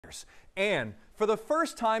honors. And for the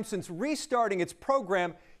first time since restarting its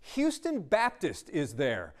program, Houston Baptist is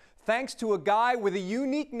there, thanks to a guy with a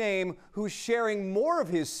unique name who's sharing more of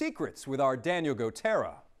his secrets with our Daniel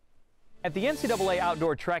Gotera. At the NCAA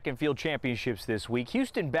Outdoor Track and Field Championships this week,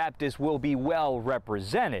 Houston Baptist will be well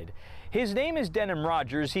represented. His name is Denim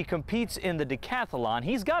Rogers. He competes in the decathlon.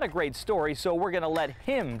 He's got a great story, so we're going to let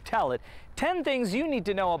him tell it. 10 things you need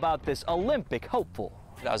to know about this Olympic hopeful.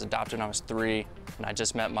 I was adopted when I was 3, and I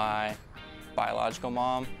just met my biological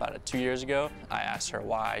mom about 2 years ago. I asked her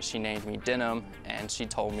why she named me Denim, and she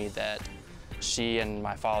told me that she and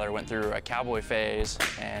my father went through a cowboy phase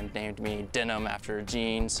and named me Denim after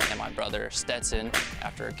jeans, and my brother Stetson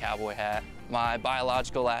after a cowboy hat. My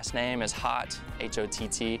biological last name is Hott,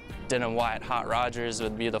 H-O-T-T. Denim White Hott Rogers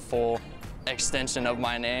would be the full extension of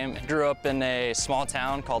my name. I grew up in a small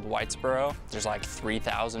town called Whitesboro. There's like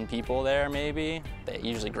 3,000 people there maybe. They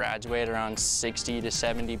usually graduate around 60 to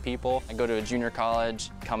 70 people. I go to a junior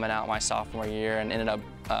college coming out my sophomore year and ended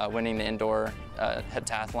up winning the indoor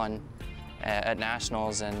heptathlon at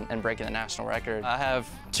nationals and breaking the national record. I have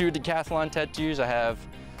 2 decathlon tattoos. I have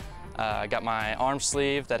got my arm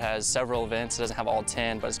sleeve that has several events. It doesn't have all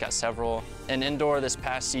 10, but it's got several. In indoor this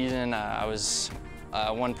past season, I was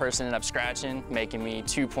one person ended up scratching, making me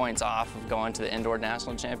 2 points off of going to the indoor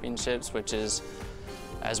national championships, which is,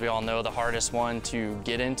 as we all know, the hardest one to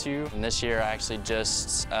get into. And this year, I actually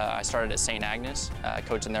I started at St. Agnes,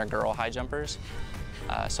 coaching their girl high jumpers.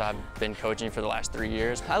 So I've been coaching for the last 3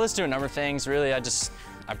 years. I listen to a number of things, really.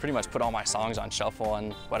 I pretty much put all my songs on shuffle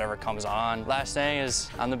and whatever comes on. Last thing is,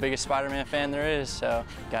 I'm the biggest Spider-Man fan there is, so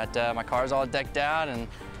got my car's all decked out, and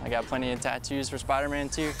I got plenty of tattoos for Spider-Man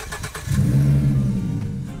too.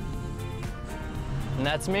 And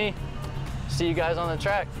that's me. See you guys on the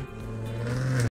track.